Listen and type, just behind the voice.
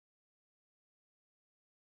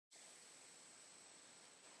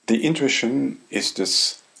The intuition is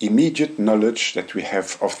this immediate knowledge that we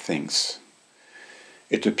have of things.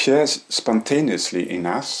 It appears spontaneously in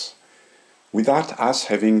us without us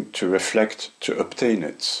having to reflect to obtain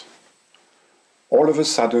it. All of a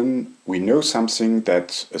sudden, we know something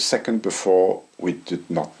that a second before we did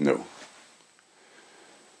not know.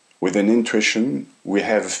 With an intuition, we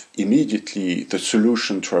have immediately the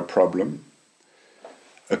solution to a problem,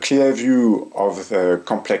 a clear view of the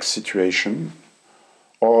complex situation,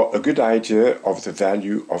 or a good idea of the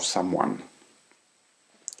value of someone.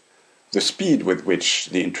 The speed with which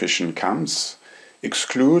the intuition comes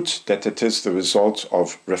excludes that it is the result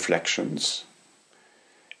of reflections.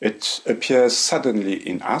 It appears suddenly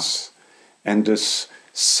in us, and this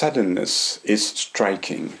suddenness is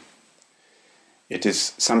striking. It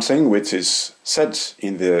is something which is said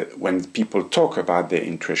when people talk about their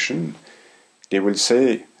intuition. They will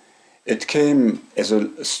say, it came as a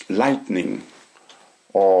lightning,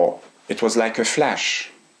 or it was like a flash,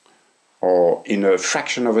 or in a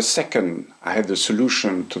fraction of a second I had the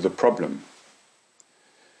solution to the problem.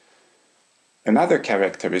 Another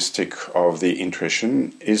characteristic of the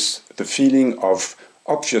intuition is the feeling of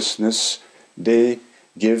obviousness they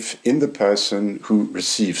give in the person who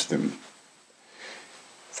receives them.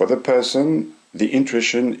 For the person, the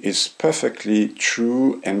intuition is perfectly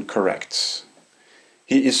true and correct.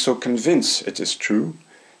 He is so convinced it is true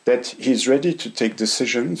that he is ready to take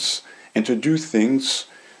decisions and to do things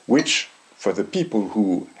which, for the people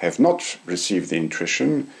who have not received the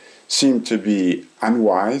intuition, seem to be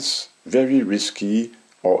unwise, very risky,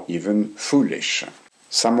 or even foolish.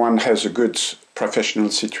 Someone has a good professional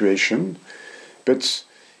situation, but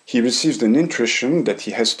he receives an intuition that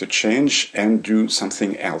he has to change and do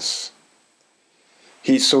something else.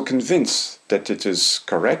 He is so convinced that it is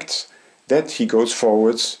correct that he goes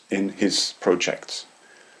forwards in his project.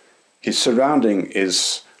 His surrounding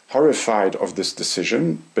is horrified of this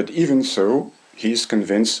decision, but even so, he is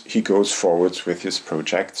convinced he goes forwards with his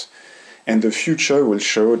project, and the future will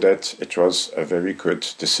show that it was a very good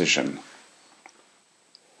decision.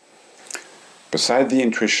 Beside the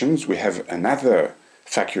intuitions, we have another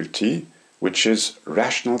faculty, which is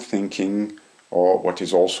rational thinking, or what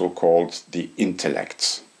is also called the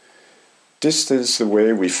intellect. This is the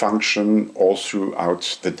way we function all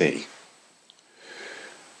throughout the day.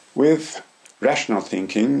 With rational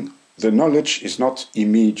thinking, the knowledge is not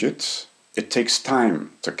immediate, it takes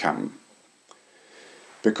time to come.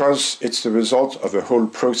 Because it's the result of a whole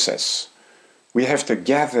process. We have to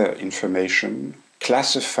gather information,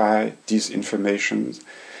 classify these informations,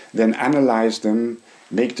 then analyze them,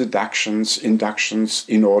 make deductions, inductions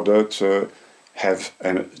in order to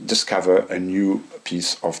discover a new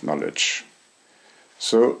piece of knowledge.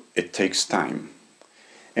 So it takes time.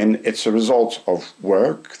 And it's a result of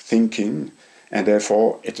work, thinking, and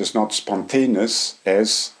therefore it is not spontaneous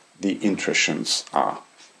as the intuitions are.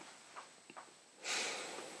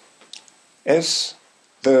 As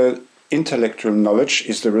the intellectual knowledge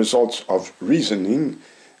is the result of reasoning,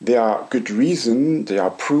 there are good reason, there are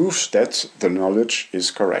proofs that the knowledge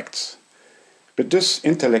is correct. But this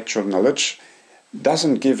intellectual knowledge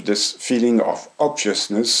doesn't give this feeling of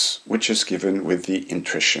obviousness which is given with the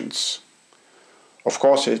intuitions. Of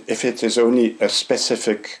course, if it is only a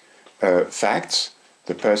specific fact,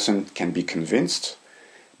 the person can be convinced.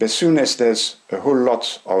 But as soon as there's a whole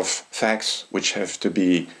lot of facts which have to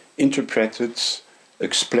be interpreted,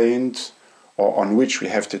 explained, or on which we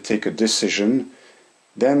have to take a decision,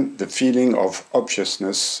 then the feeling of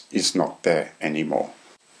obviousness is not there anymore.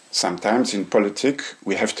 Sometimes in politics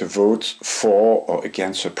we have to vote for or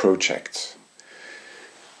against a project.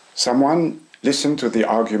 Someone listens to the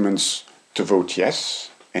arguments to vote yes,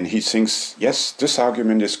 and he thinks, yes, this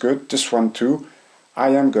argument is good, this one too,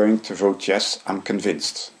 I am going to vote yes, I'm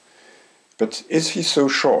convinced. But is he so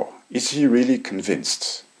sure? Is he really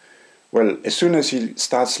convinced? Well, as soon as he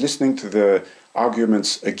starts listening to the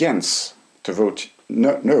arguments against to vote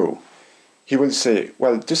no, he will say,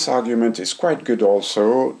 well, this argument is quite good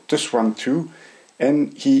also, this one too,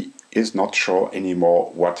 and he is not sure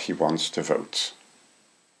anymore what he wants to vote.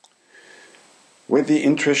 With the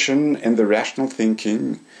intuition and the rational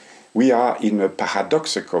thinking, we are in a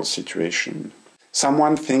paradoxical situation.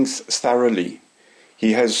 Someone thinks thoroughly.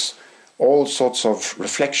 He has all sorts of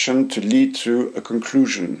reflection to lead to a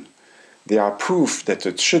conclusion. There are proof that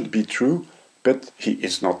it should be true, but he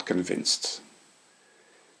is not convinced.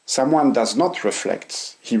 Someone does not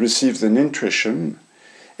reflect. He receives an intuition,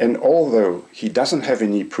 and although he doesn't have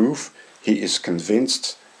any proof, he is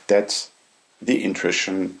convinced that the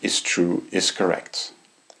intuition is true, is correct.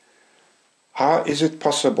 How is it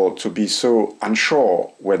possible to be so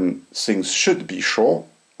unsure when things should be sure,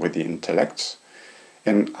 with the intellect?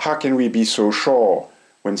 And how can we be so sure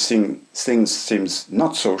when things seem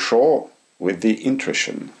not so sure with the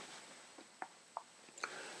intuition?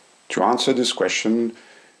 To answer this question,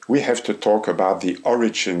 we have to talk about the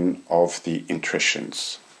origin of the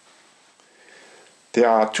intuitions. There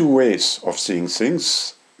are two ways of seeing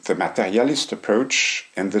things, the materialist approach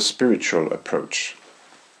and the spiritual approach.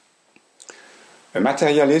 A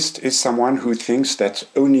materialist is someone who thinks that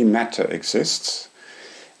only matter exists,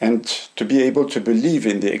 and to be able to believe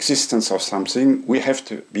in the existence of something, we have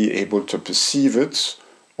to be able to perceive it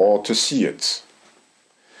or to see it.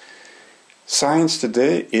 Science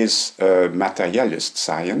today is a materialist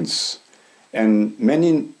science, and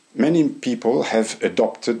many people have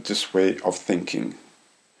adopted this way of thinking.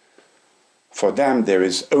 For them, there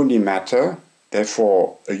is only matter,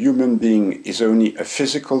 therefore a human being is only a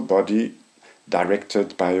physical body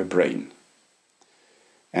directed by a brain.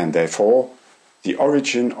 And therefore, the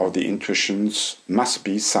origin of the intuitions must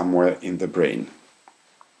be somewhere in the brain.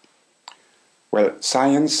 Well,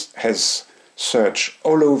 science has searched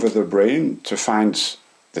all over the brain to find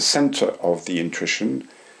the center of the intuition,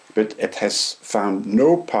 but it has found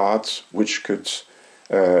no part which is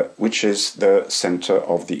the center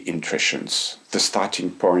of the intuitions, the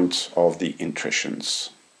starting point of the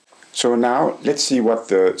intuitions. So now let's see what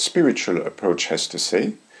the spiritual approach has to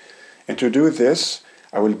say. And to do this,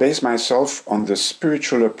 I will base myself on the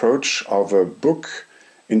spiritual approach of a book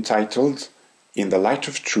entitled In the Light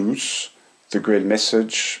of Truth, The Grail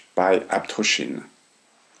Message by Abdrushin.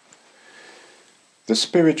 The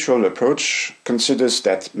spiritual approach considers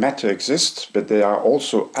that matter exists, but there are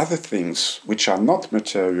also other things which are not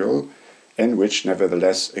material and which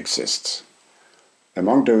nevertheless exist.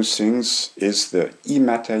 Among those things is the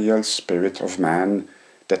immaterial spirit of man,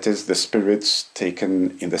 that is, the spirit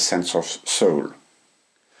taken in the sense of soul.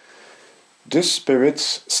 This spirit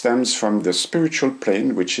stems from the spiritual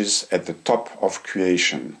plane, which is at the top of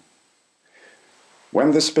creation.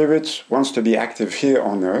 When the spirit wants to be active here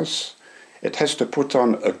on earth, it has to put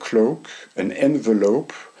on a cloak, an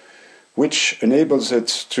envelope, which enables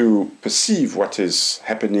it to perceive what is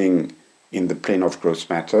happening in the plane of gross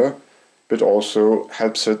matter, but also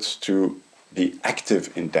helps it to be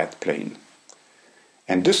active in that plane.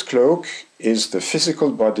 And this cloak is the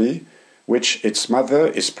physical body which its mother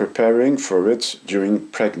is preparing for it during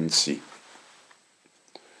pregnancy.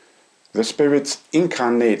 The spirit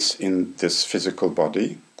incarnates in this physical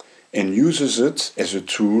body and uses it as a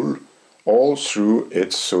tool all through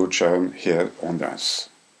its sojourn here on earth.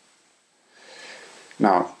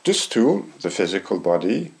 Now, this tool, the physical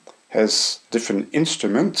body, has different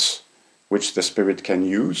instruments which the spirit can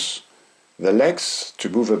use, the legs to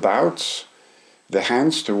move about, the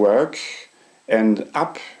hands to work, and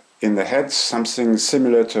up in the head something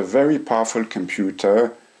similar to a very powerful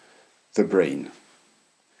computer, the brain.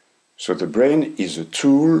 So the brain is a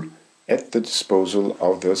tool at the disposal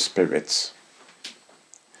of the spirits.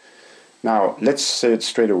 Now, let's say it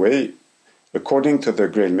straight away. According to the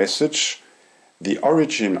Grail message, the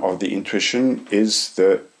origin of the intuition is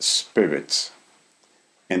the spirit,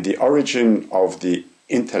 and the origin of the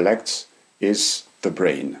intellect is the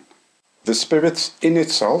brain. The spirit in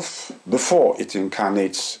itself, before it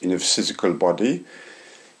incarnates in a physical body,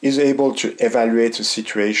 is able to evaluate a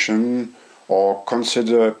situation or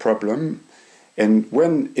consider a problem, and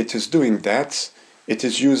when it is doing that, it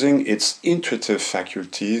is using its intuitive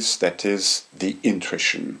faculties, that is, the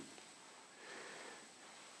intuition.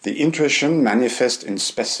 The intuition manifests in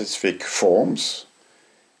specific forms.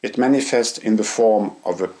 It manifests in the form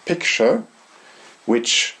of a picture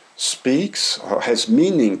which speaks or has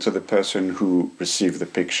meaning to the person who received the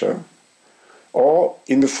picture, or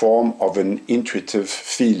in the form of an intuitive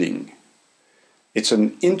feeling. It's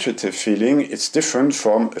an intuitive feeling, it's different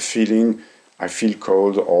from a feeling I feel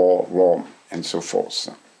cold or warm, and so forth.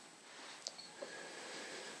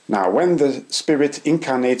 Now, when the spirit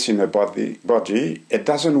incarnates in a body, it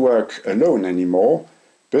doesn't work alone anymore,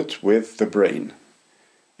 but with the brain.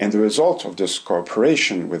 And the result of this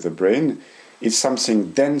cooperation with the brain is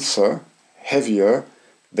something denser, heavier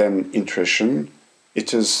than intuition.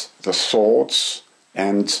 It is the thoughts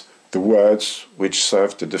and the words which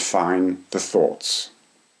serve to define the thoughts.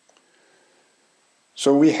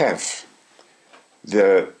 So we have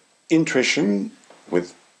the intuition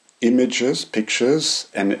with images, pictures,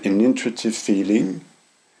 and an intuitive feeling,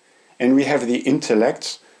 and we have the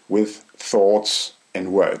intellect with thoughts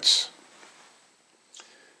and words.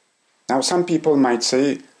 Now, some people might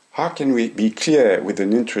say, how can we be clear with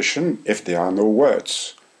an intuition if there are no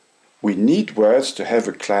words? We need words to have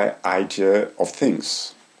a clear idea of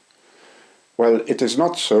things. Well, it is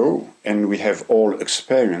not so, and we have all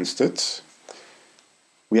experienced it.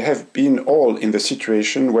 We have been all in the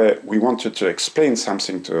situation where we wanted to explain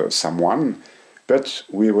something to someone, but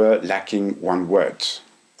we were lacking one word.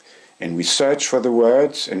 And we searched for the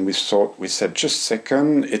words, and we said, just a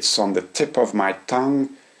second, it's on the tip of my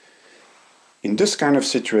tongue. In this kind of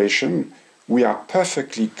situation, we are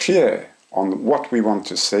perfectly clear on what we want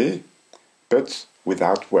to say, but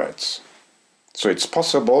without words. So it's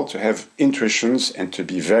possible to have intuitions and to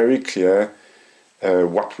be very clear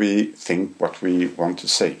what we think, what we want to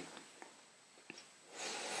say.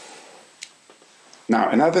 Now,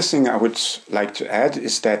 another thing I would like to add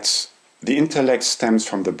is that the intellect stems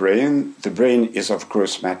from the brain is of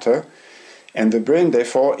gross matter, and the brain,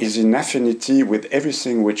 therefore, is in affinity with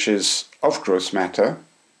everything which is of gross matter,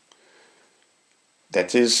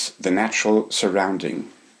 that is, the natural surrounding.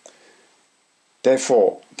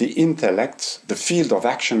 Therefore, the intellect, the field of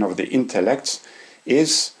action of the intellect,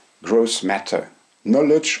 is gross matter,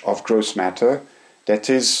 knowledge of gross matter, that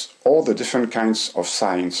is, all the different kinds of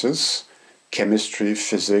sciences, chemistry,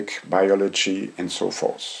 physics, biology, and so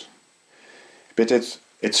forth. But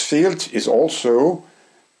its field is also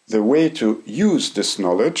the way to use this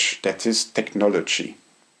knowledge, that is technology.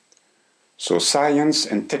 So science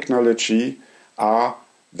and technology are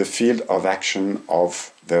the field of action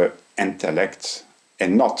of the intellect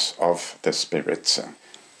and not of the spirit.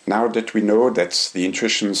 Now that we know that the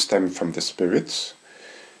intuitions stem from the spirit,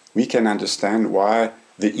 we can understand why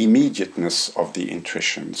the immediateness of the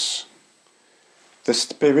intuitions. The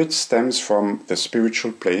spirit stems from the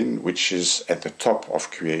spiritual plane, which is at the top of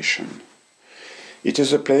creation. It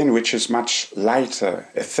is a plane which is much lighter,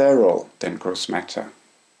 ethereal than gross matter.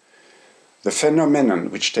 The phenomena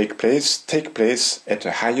which take place at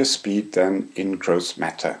a higher speed than in gross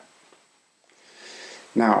matter.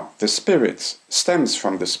 Now, the spirit stems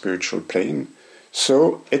from the spiritual plane,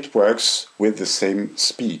 so it works with the same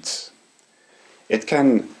speed. It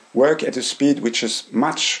can work at a speed which is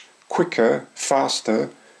much quicker, faster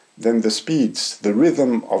than the speeds, the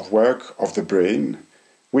rhythm of work of the brain,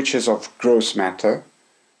 which is of gross matter.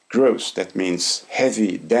 Gross, that means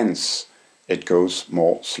heavy, dense. It goes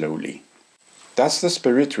more slowly. Does the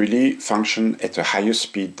spirit really function at a higher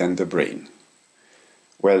speed than the brain?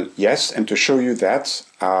 Well, yes, and to show you that,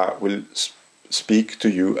 I will speak to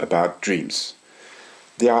you about dreams.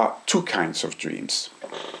 There are two kinds of dreams.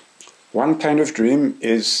 One kind of dream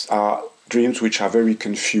is dreams which are very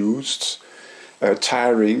confused,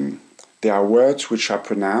 tiring. There are words which are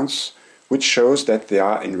pronounced, which shows that they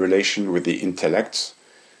are in relation with the intellect.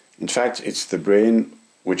 In fact, it's the brain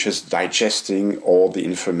which is digesting all the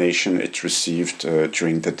information it received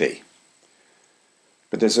during the day.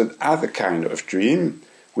 But there's another kind of dream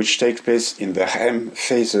which takes place in the REM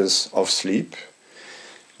phases of sleep.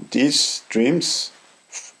 These dreams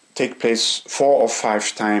take place 4 or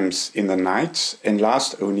 5 times in the night and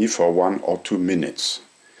last only for 1 or 2 minutes.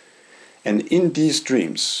 And in these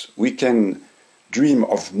dreams, we can dream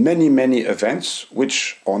of many, many events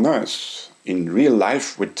which on earth, in real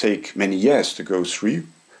life, would take many years to go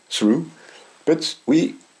through, but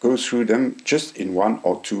we go through them just in 1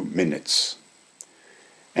 or 2 minutes.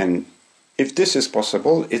 And if this is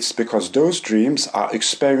possible, it's because those dreams are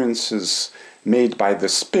experiences made by the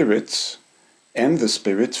spirit, and the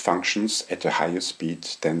spirit functions at a higher speed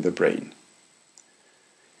than the brain.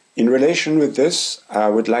 In relation with this, I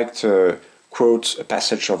would like to quote a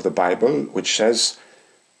passage of the Bible which says,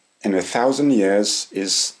 "And 1,000 years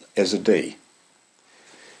is as a day,"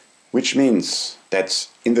 which means that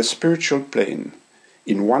in the spiritual plane,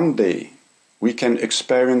 in one day, we can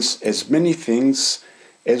experience as many things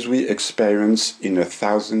as we experience in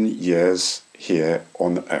 1,000 years here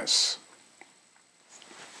on earth.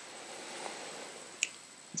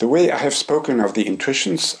 The way I have spoken of the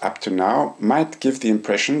intuitions up to now might give the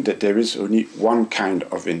impression that there is only one kind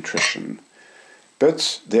of intuition.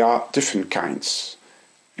 But there are different kinds.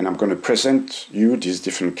 And I'm going to present you these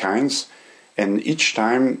different kinds and each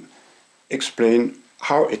time explain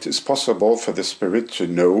how it is possible for the spirit to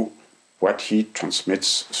know what he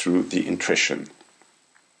transmits through the intuition.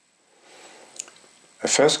 A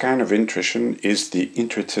first kind of intuition is the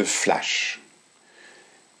intuitive flash.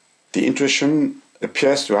 The intuition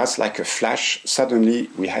appears to us like a flash. Suddenly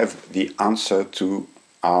we have the answer to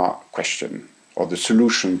our question or the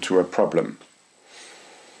solution to a problem.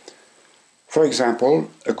 For example,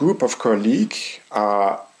 a group of colleagues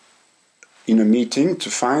are in a meeting to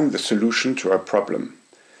find the solution to a problem.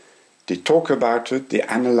 They talk about it, they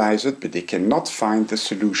analyze it, but they cannot find the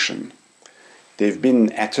solution. They've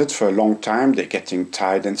been at it for a long time, they're getting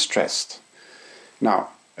tired and stressed. Now,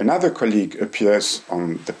 another colleague appears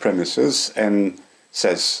on the premises and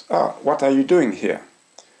says, what are you doing here?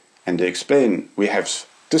 And they explain, we have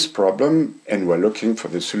this problem and we're looking for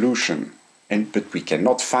the solution, but we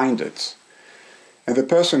cannot find it. And the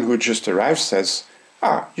person who just arrived says,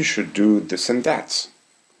 you should do this and that.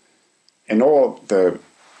 And all the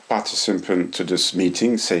participants to this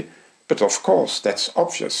meeting say, but of course, that's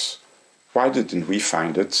obvious. Why didn't we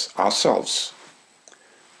find it ourselves?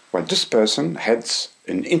 Well, this person had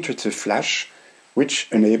an intuitive flash which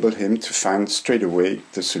enabled him to find straight away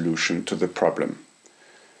the solution to the problem.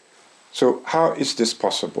 So how is this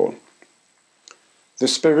possible? The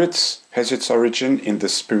spirit has its origin in the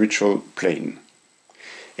spiritual plane.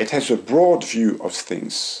 It has a broad view of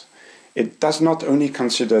things. It does not only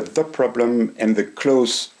consider the problem and the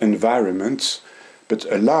close environment,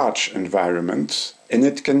 but a large environment, and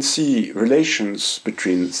it can see relations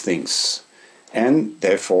between things, and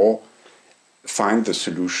therefore find the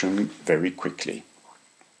solution very quickly.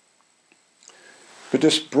 But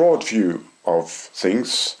this broad view of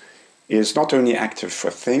things is not only active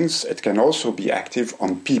for things, it can also be active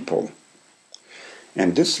on people.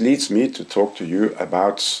 And this leads me to talk to you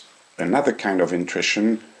about another kind of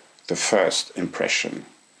intuition, the first impression.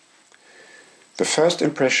 The first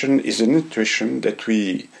impression is an intuition that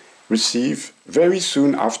we receive very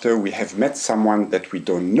soon after we have met someone that we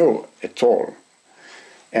don't know at all,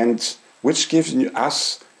 and which gives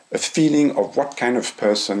us a feeling of what kind of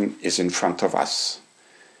person is in front of us.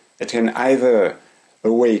 It can either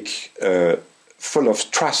awake full of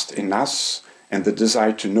trust in us and the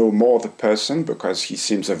desire to know more the person because he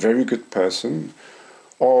seems a very good person,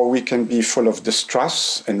 or we can be full of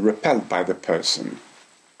distrust and repelled by the person.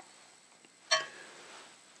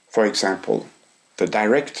 For example, the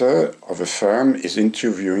director of a firm is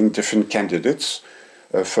interviewing different candidates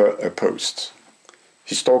for a post.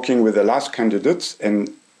 He's talking with the last candidate,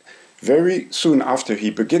 and very soon after he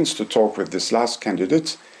begins to talk with this last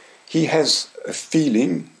candidate, he has a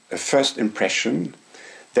feeling, a first impression,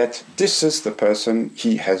 that this is the person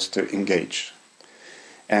he has to engage.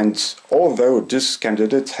 And although this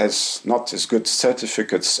candidate has not as good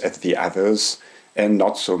certificates as the others and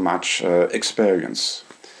not so much experience,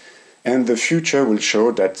 and the future will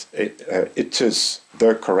show that it is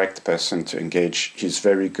the correct person to engage. He's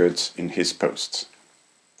very good in his post.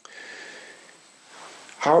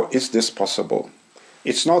 How is this possible?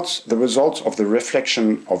 It's not the result of the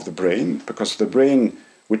reflection of the brain, because the brain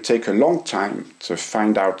would take a long time to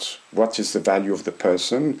find out what is the value of the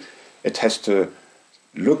person. It has to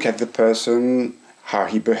look at the person, how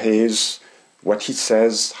he behaves, what he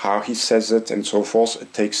says, how he says it, and so forth.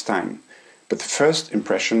 It takes time. But the first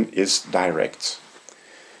impression is direct.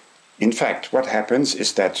 In fact, what happens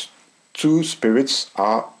is that two spirits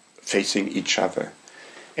are facing each other.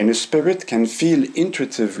 And a spirit can feel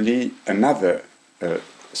intuitively another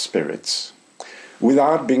spirit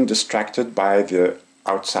without being distracted by the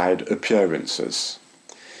outside appearances.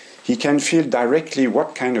 He can feel directly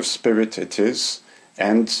what kind of spirit it is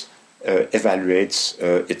and evaluates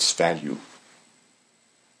its value.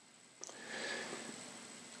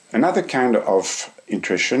 Another kind of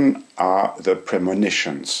intuition are the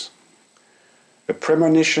premonitions. A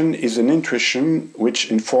premonition is an intuition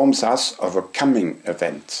which informs us of a coming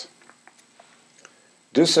event.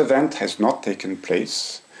 This event has not taken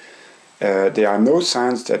place. There are no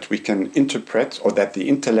signs that we can interpret or that the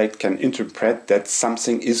intellect can interpret that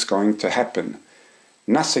something is going to happen.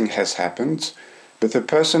 Nothing has happened, but the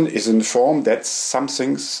person is informed that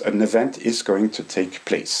an event is going to take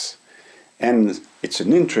place. And it's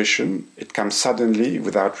an intuition, it comes suddenly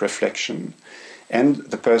without reflection, and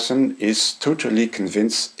the person is totally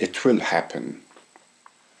convinced it will happen.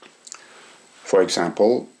 For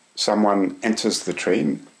example, someone enters the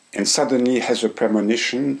train and suddenly has a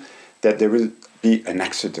premonition that there will be an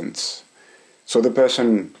accident. So the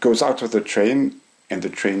person goes out of the train and the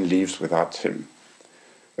train leaves without him.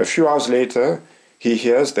 A few hours later, he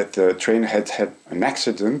hears that the train had had an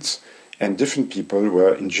accident and different people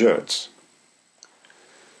were injured.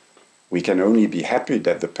 We can only be happy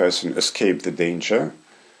that the person escaped the danger,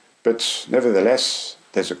 but nevertheless,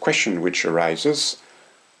 there's a question which arises: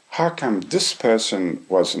 how come this person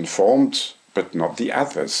was informed but not the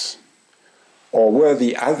others? Or were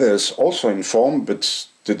the others also informed but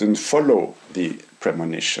didn't follow the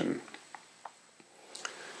premonition?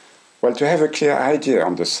 Well, to have a clear idea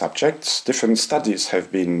on the subject, different studies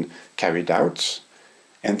have been carried out,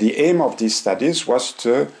 and the aim of these studies was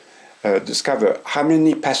to discover how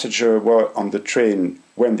many passengers were on the train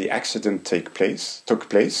when the accident took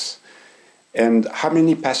place, and how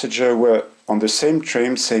many passengers were on the same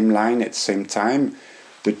train, same line at the same time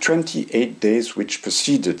the 28 days which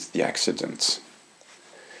preceded the accident.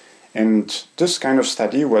 And this kind of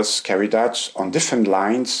study was carried out on different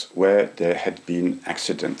lines where there had been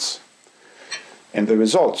accidents. And the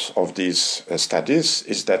result of these studies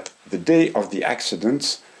is that the day of the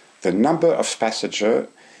accident, the number of passengers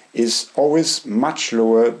is always much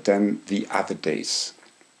lower than the other days.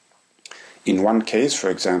 In one case, for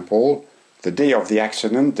example, the day of the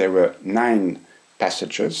accident, there were 9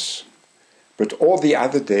 passengers, but all the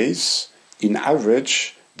other days, in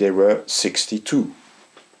average, there were 62.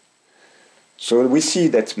 So we see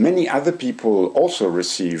that many other people also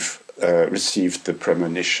received the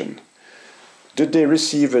premonition. Did they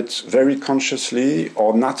receive it very consciously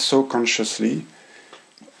or not so consciously?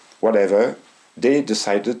 Whatever, they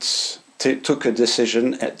decided, took a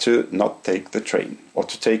decision to not take the train or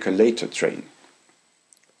to take a later train.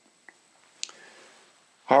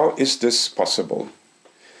 How is this possible?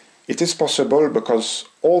 It is possible because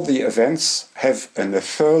all the events have an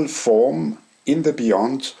ethereal form in the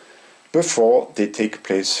beyond before they take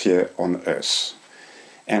place here on Earth.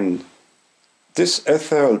 And this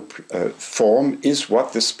ethereal form is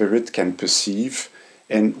what the spirit can perceive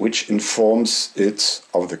and which informs it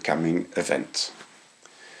of the coming event.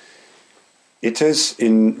 It is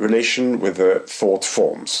in relation with the thought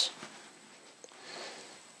forms.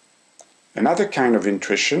 Another kind of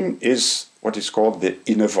intuition is what is called the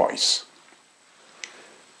inner voice.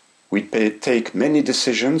 We take many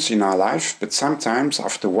decisions in our life, but sometimes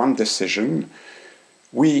after one decision,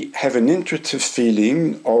 we have an intuitive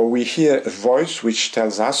feeling or we hear a voice which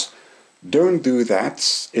tells us, don't do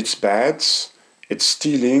that, it's bad, it's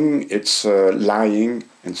stealing, it's lying,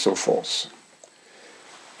 and so forth.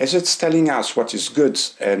 As it's telling us what is good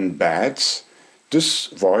and bad, this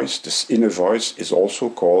voice, this inner voice, is also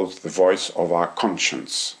called the voice of our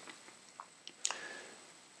conscience.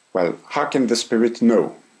 Well, how can the spirit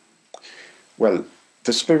know? Well,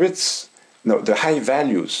 the spirits know the high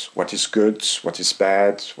values, what is good, what is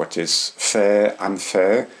bad, what is fair,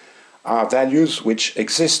 unfair, are values which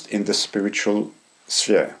exist in the spiritual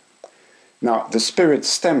sphere. Now, the spirit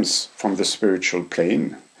stems from the spiritual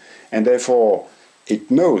plane, and therefore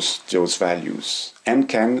it knows those values and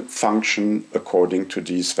can function according to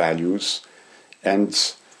these values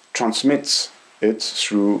and transmits it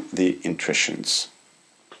through the intuitions.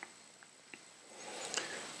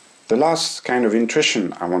 The last kind of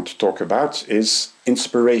intuition I want to talk about is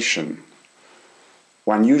inspiration.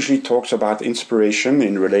 One usually talks about inspiration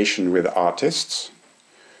in relation with artists.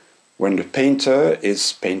 When the painter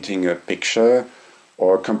is painting a picture,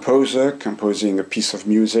 or a composer composing a piece of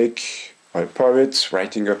music, or a poet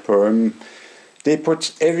writing a poem, they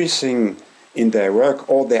put everything in their work,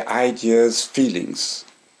 all their ideas, feelings.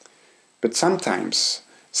 But sometimes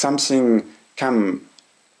something comes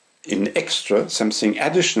in extra, something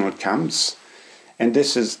additional comes, and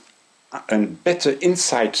this is a better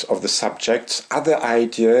insight of the subject, other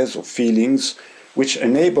ideas or feelings which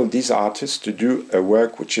enable these artists to do a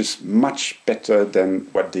work which is much better than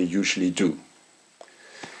what they usually do.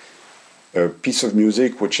 A piece of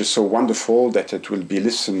music which is so wonderful that it will be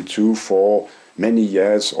listened to for many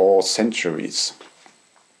years or centuries.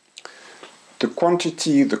 The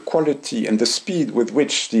quantity, the quality, and the speed with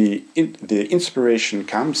which the inspiration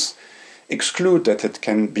comes exclude that it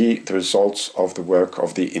can be the results of the work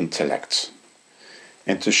of the intellect.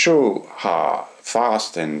 And to show how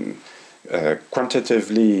fast and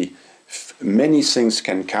quantitatively many things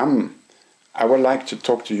can come, I would like to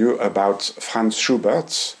talk to you about Franz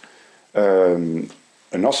Schubert, an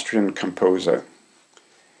Austrian composer.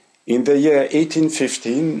 In the year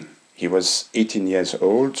 1815, he was 18 years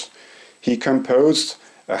old, he composed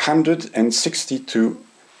 162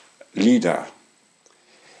 Lieder.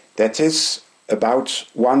 That is about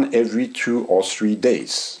one every 2 or 3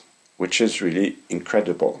 days, which is really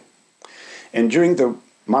incredible. And during the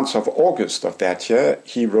month of August of that year,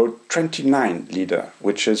 he wrote 29 Lieder,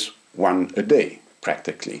 which is one a day,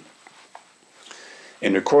 practically.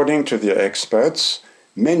 And according to the experts,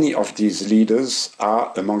 many of these Lieders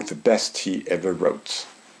are among the best he ever wrote.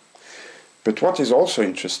 But what is also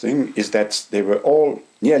interesting is that they were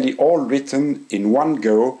nearly all written in one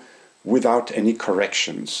go without any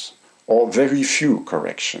corrections, or very few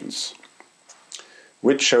corrections,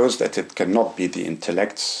 which shows that it cannot be the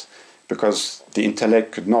intellect, because the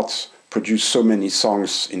intellect could not produce so many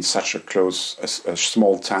songs in such a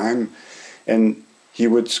small time, and he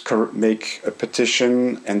would make a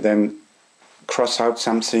petition and then cross out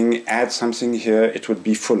something, add something here, it would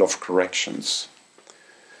be full of corrections.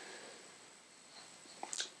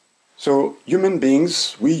 So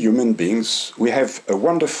we human beings, we have a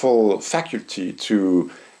wonderful faculty to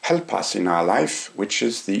help us in our life, which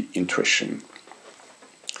is the intuition.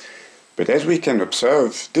 But as we can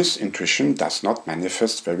observe, this intuition does not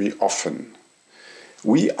manifest very often.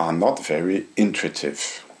 We are not very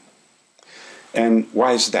intuitive. And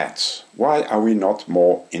why is that? Why are we not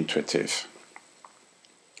more intuitive?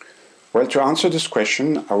 Well, to answer this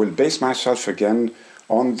question, I will base myself again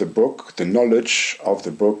on the book, the knowledge of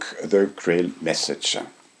the book, The Grail Message.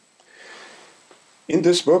 In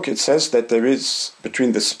this book, it says that there is,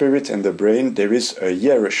 between the spirit and the brain, there is a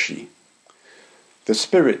hierarchy. The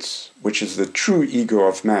spirit, which is the true ego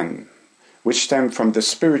of man, which stems from the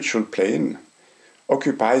spiritual plane,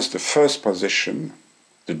 occupies the first position,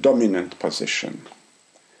 the dominant position.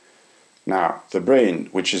 Now, the brain,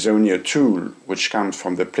 which is only a tool which comes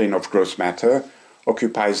from the plane of gross matter,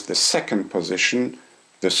 occupies the second position,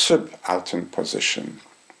 the subaltern position.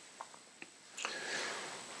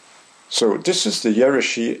 So this is the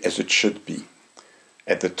hierarchy as it should be.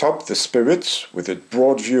 At the top, the spirit, with a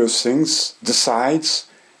broad view of things, decides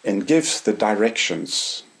and gives the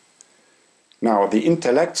directions. Now, the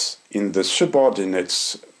intellect, in the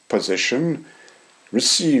subordinate position,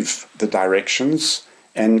 receives the directions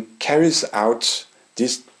and carries out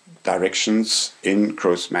these directions in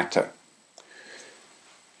gross matter.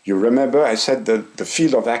 You remember I said that the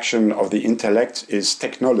field of action of the intellect is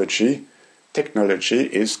technology. Technology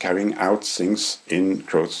is carrying out things in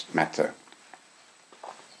gross matter.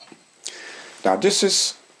 Now this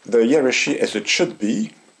is the hierarchy as it should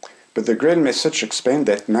be, but the Grail Message explained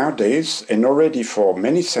that nowadays, and already for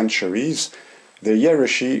many centuries, the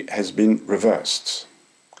hierarchy has been reversed.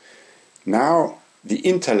 Now the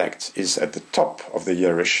intellect is at the top of the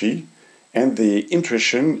hierarchy, and the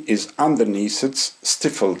intuition is underneath it,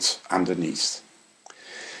 stifled underneath.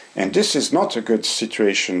 And this is not a good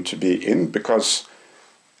situation to be in, because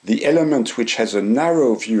the element which has a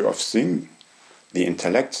narrow view of things, the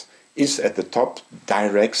intellect, is at the top,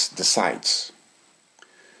 directs the sides.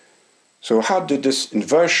 So how did this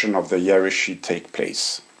inversion of the hierarchy take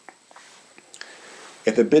place?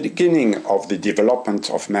 At the beginning of the development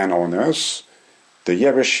of man on Earth, the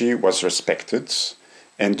hierarchy was respected,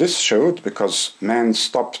 and this showed because man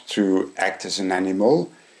stopped to act as an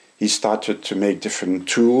animal. He started to make different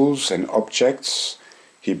tools and objects.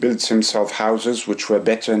 He built himself houses which were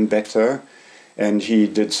better and better, and he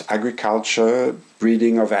did agriculture,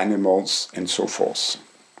 breeding of animals, and so forth.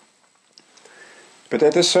 But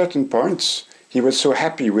at a certain point, he was so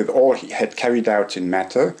happy with all he had carried out in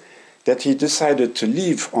matter that he decided to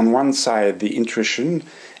leave on one side the intuition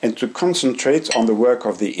and to concentrate on the work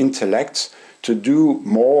of the intellect to do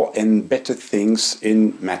more and better things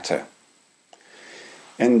in matter.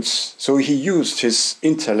 And so he used his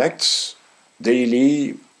intellect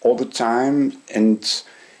daily, all the time, and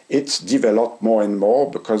it developed more and more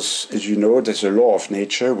because, as you know, there's a law of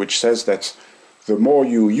nature which says that the more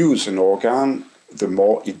you use an organ, the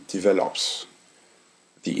more it develops.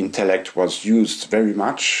 The intellect was used very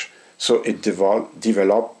much, so it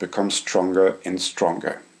developed, becomes stronger and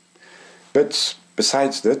stronger. But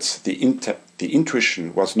besides that, the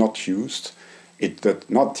intuition was not used, it did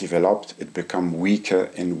not develop, it became weaker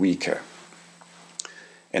and weaker.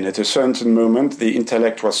 And at a certain moment, the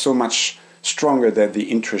intellect was so much stronger than the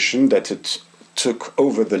intuition that it took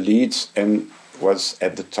over the lead and was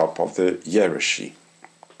at the top of the hierarchy.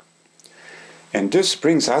 And this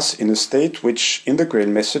brings us in a state which in the Grail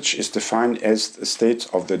Message is defined as a state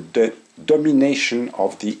of the domination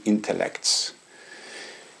of the intellects.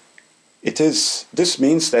 This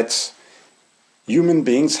means that human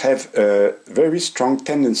beings have a very strong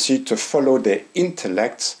tendency to follow their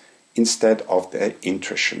intellect instead of their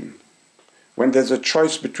intuition. When there's a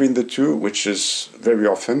choice between the two, which is very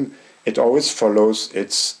often, it always follows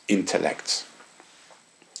its intellect.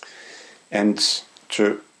 And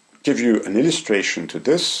to give you an illustration to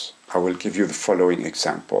this, I will give you the following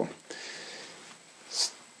example.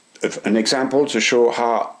 An example to show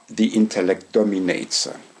how the intellect dominates.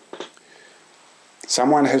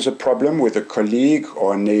 Someone has a problem with a colleague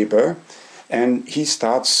or a neighbor, and he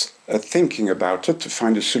starts thinking about it to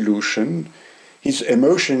find a solution. He's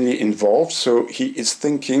emotionally involved, so he is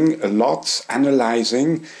thinking a lot,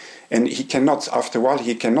 analyzing, and after a while,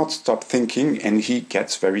 he cannot stop thinking, and he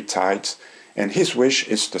gets very tired. And his wish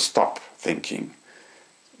is to stop thinking.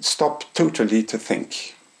 Stop totally to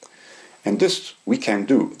think. And this we can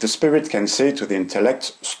do. The spirit can say to the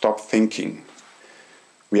intellect, stop thinking.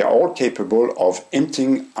 We are all capable of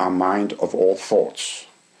emptying our mind of all thoughts.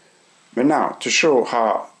 But now, to show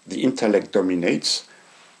how the intellect dominates,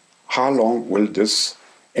 how long will this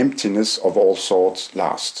emptiness of all thoughts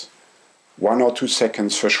last? 1 or 2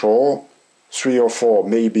 seconds for sure, 3 or 4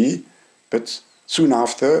 maybe, but soon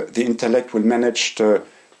after, the intellect will manage to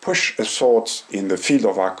push a thought in the field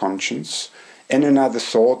of our conscience, and another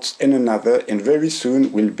thought, and another, and very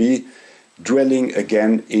soon we'll be dwelling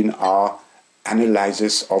again in our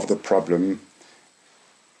analysis of the problem.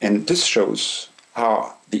 And this shows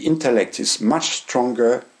how the intellect is much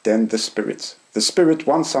stronger than the spirit. The spirit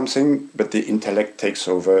wants something, but the intellect takes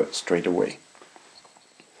over straight away.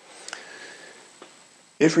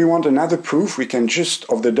 If we want another proof, we can just,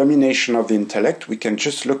 of the domination of the intellect, we can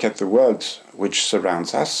just look at the world which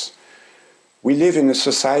surrounds us. We live in a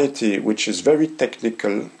society which is very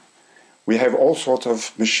technical. We have all sorts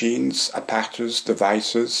of machines, apparatus,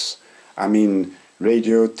 devices.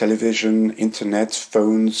 Radio, television, internet,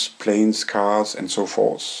 phones, planes, cars, and so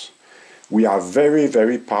forth. We are very,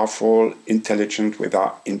 very powerful, intelligent with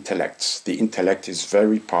our intellects. The intellect is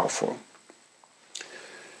very powerful.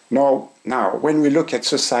 Now, when we look at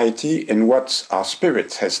society and what our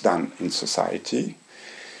spirit has done in society,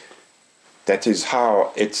 that is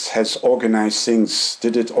how it has organized things,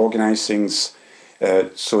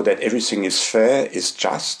 so that everything is fair, is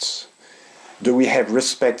just? Do we have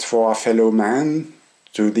respect for our fellow man,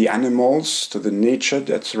 to the animals, to the nature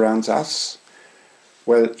that surrounds us?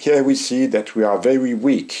 Well, here we see that we are very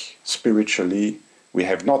weak spiritually. We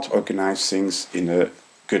have not organized things in a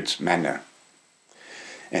good manner.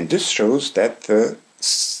 And this shows that the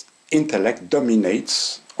intellect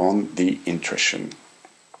dominates on the intuition.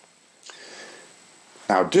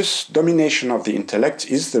 Now, this domination of the intellect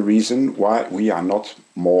is the reason why we are not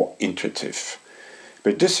more intuitive.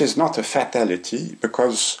 But this is not a fatality,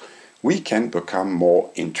 because we can become more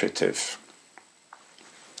intuitive.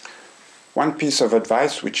 One piece of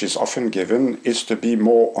advice which is often given is to be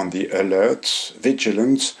more on the alert,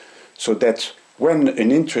 vigilant, so that when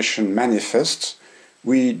an intuition manifests,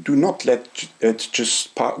 we do not let it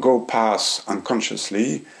just go past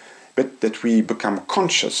unconsciously, but that we become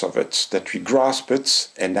conscious of it, that we grasp it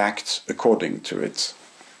and act according to it.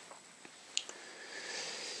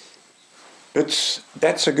 But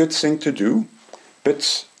that's a good thing to do.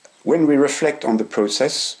 But when we reflect on the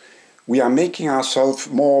process, we are making ourselves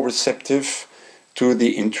more receptive to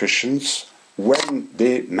the intuitions when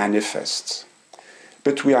they manifest.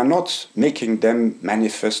 But we are not making them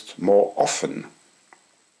manifest more often.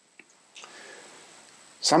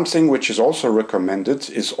 Something which is also recommended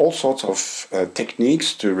is all sorts of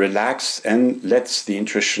techniques to relax and let the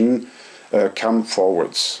intuition come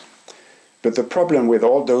forwards. But the problem with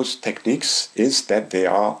all those techniques is that they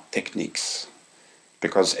are techniques.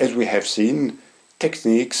 Because as we have seen,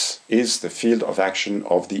 techniques is the field of action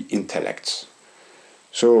of the intellect.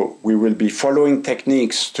 So we will be following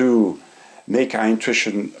techniques to make our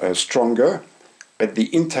intuition stronger, but the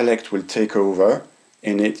intellect will take over,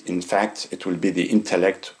 and in fact, it will be the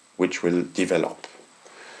intellect which will develop.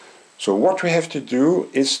 So what we have to do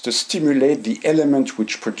is to stimulate the element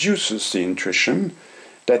which produces the intuition,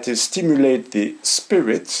 that is, stimulate the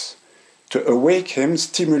spirit, to awake him,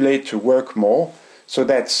 stimulate to work more, so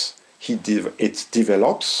that it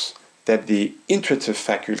develops, that the intuitive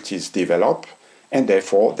faculties develop, and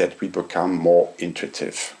therefore that we become more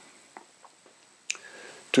intuitive.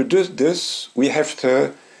 To do this, we have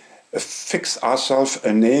to fix ourselves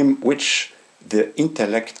a name which the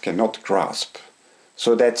intellect cannot grasp,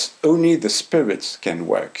 so that only the spirit can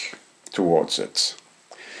work towards it.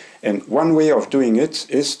 And one way of doing it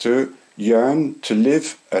is to yearn to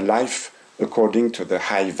live a life according to the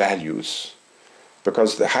high values,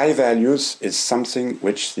 because the high values is something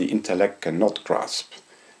which the intellect cannot grasp,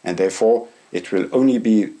 and therefore it will only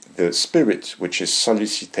be the spirit which is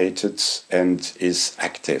solicited and is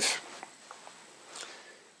active.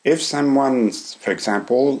 If someone, for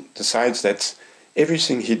example, decides that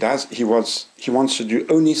everything he does, he wants to do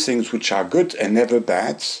only things which are good and never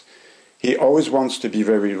bad, he always wants to be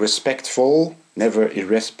very respectful, never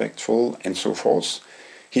irrespectful, and so forth.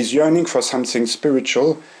 He's yearning for something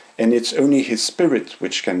spiritual, and it's only his spirit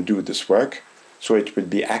which can do this work, so it will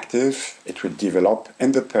be active, it will develop,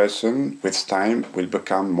 and the person, with time, will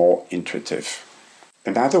become more intuitive.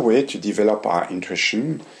 Another way to develop our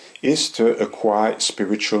intuition is to acquire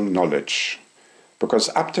spiritual knowledge. Because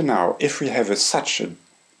up to now, if we have such a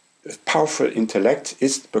powerful intellect,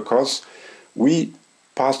 it's because we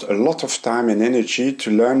passed a lot of time and energy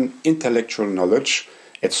to learn intellectual knowledge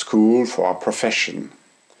at school for our profession.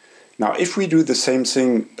 Now, if we do the same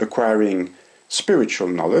thing acquiring spiritual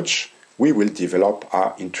knowledge, we will develop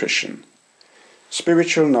our intuition.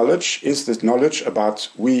 Spiritual knowledge is the knowledge about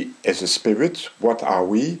we as a spirit, what are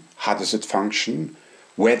we, how does it function,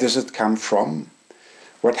 where does it come from,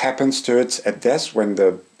 what happens to it at death when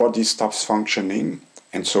the body stops functioning,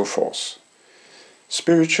 and so forth.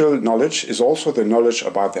 Spiritual knowledge is also the knowledge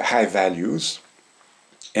about the high values,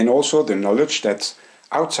 and also the knowledge that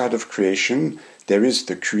outside of creation there is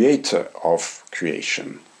the creator of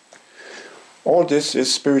creation. All this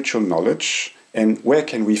is spiritual knowledge, and where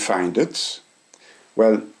can we find it?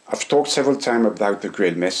 Well, I've talked several times about the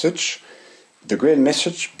Grail message. The Grail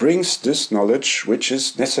message brings this knowledge which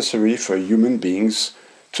is necessary for human beings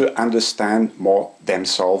to understand more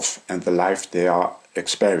themselves and the life they are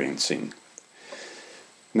experiencing.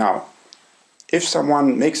 Now, if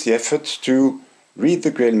someone makes the effort to read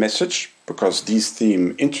the Grail message, because these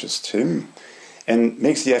themes interest him, and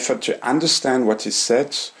makes the effort to understand what is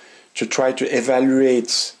said, to try to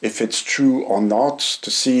evaluate if it's true or not, to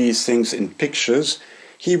see things in pictures,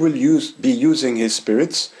 he will be using his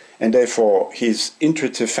spirits, and therefore his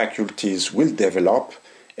intuitive faculties will develop,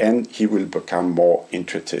 and he will become more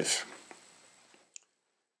intuitive.